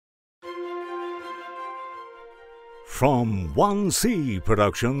From 1C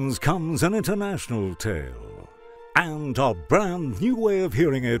Productions comes an international tale, and a brand new way of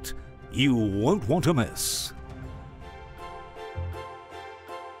hearing it you won't want to miss.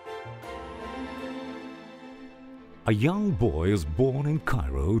 A young boy is born in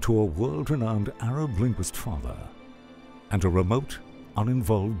Cairo to a world-renowned Arab linguist father and a remote,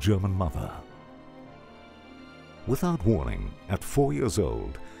 uninvolved German mother. Without warning, at 4 years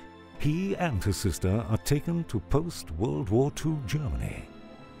old, he and his sister are taken to post-World War II Germany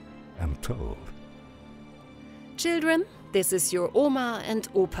and told, "Children, this is your Oma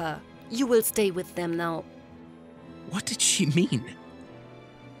and Opa. You will stay with them now." What did she mean?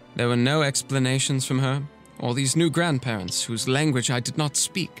 There were no explanations from her, or these new grandparents whose language I did not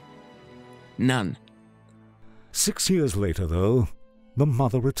speak. None. 6 years later, though, the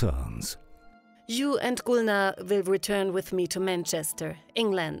mother returns. You and Gulna will return with me to Manchester,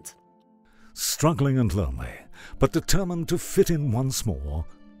 England. Struggling and lonely, but determined to fit in once more,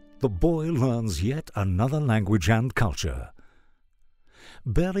 the boy learns yet another language and culture.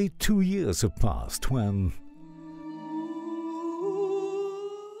 Barely 2 years have passed when...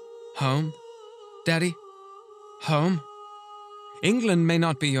 Home? Daddy? Home? England may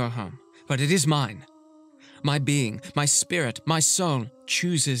not be your home, but it is mine. My being, my spirit, my soul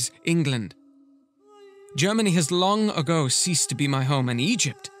chooses England. Germany has long ago ceased to be my home, and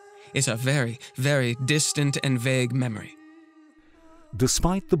Egypt is a very, very distant and vague memory.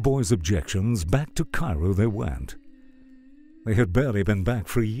 Despite the boy's objections, back to Cairo they went. They had barely been back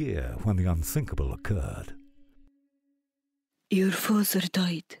for a year when the unthinkable occurred. Your father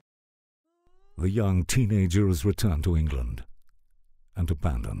died. The young teenager is returned to England and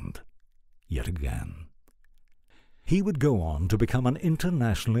abandoned yet again. He would go on to become an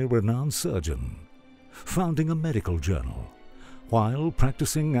internationally renowned surgeon, founding a medical journal, while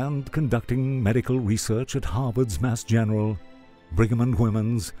practicing and conducting medical research at Harvard's Mass General, Brigham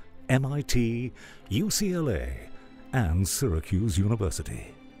Women's, MIT, UCLA, and Syracuse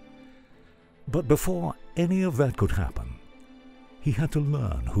University. But before any of that could happen, he had to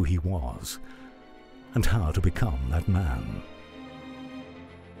learn who he was and how to become that man.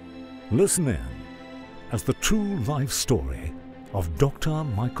 Listen in as the true life story of Dr.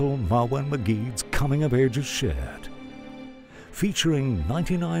 Michael Marwan Meguid's coming of age is shared, featuring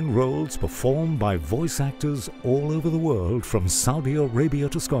 99 roles performed by voice actors all over the world, from Saudi Arabia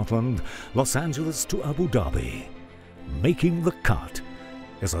to Scotland, Los Angeles to Abu Dhabi. Making the Cut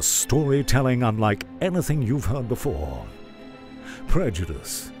is a storytelling unlike anything you've heard before.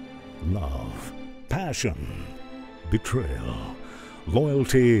 Prejudice, love, passion, betrayal,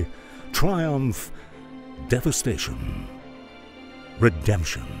 loyalty, triumph, devastation,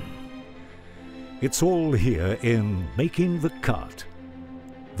 redemption. It's all here in Making the Cut,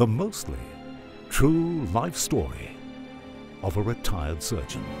 the mostly true life story of a retired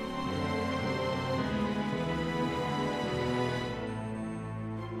surgeon.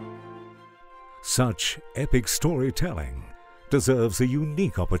 Such epic storytelling deserves a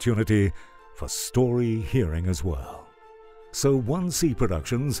unique opportunity for story hearing as well. So 1C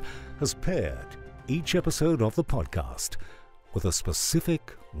Productions has paired each episode of the podcast with a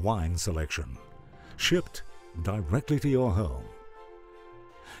specific wine selection, shipped directly to your home.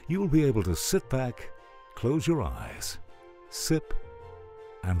 You'll be able to sit back, close your eyes, sip,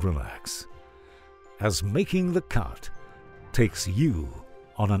 and relax, as Making the Cut takes you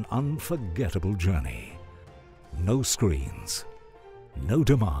on an unforgettable journey. No screens, no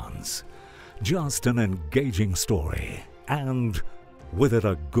demands, just an engaging story, and with it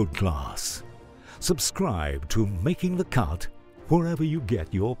a good glass. Subscribe to Making the Cut wherever you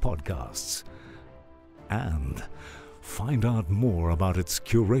get your podcasts. And find out more about its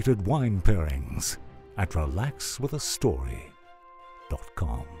curated wine pairings at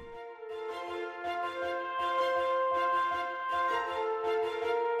relaxwithastory.com.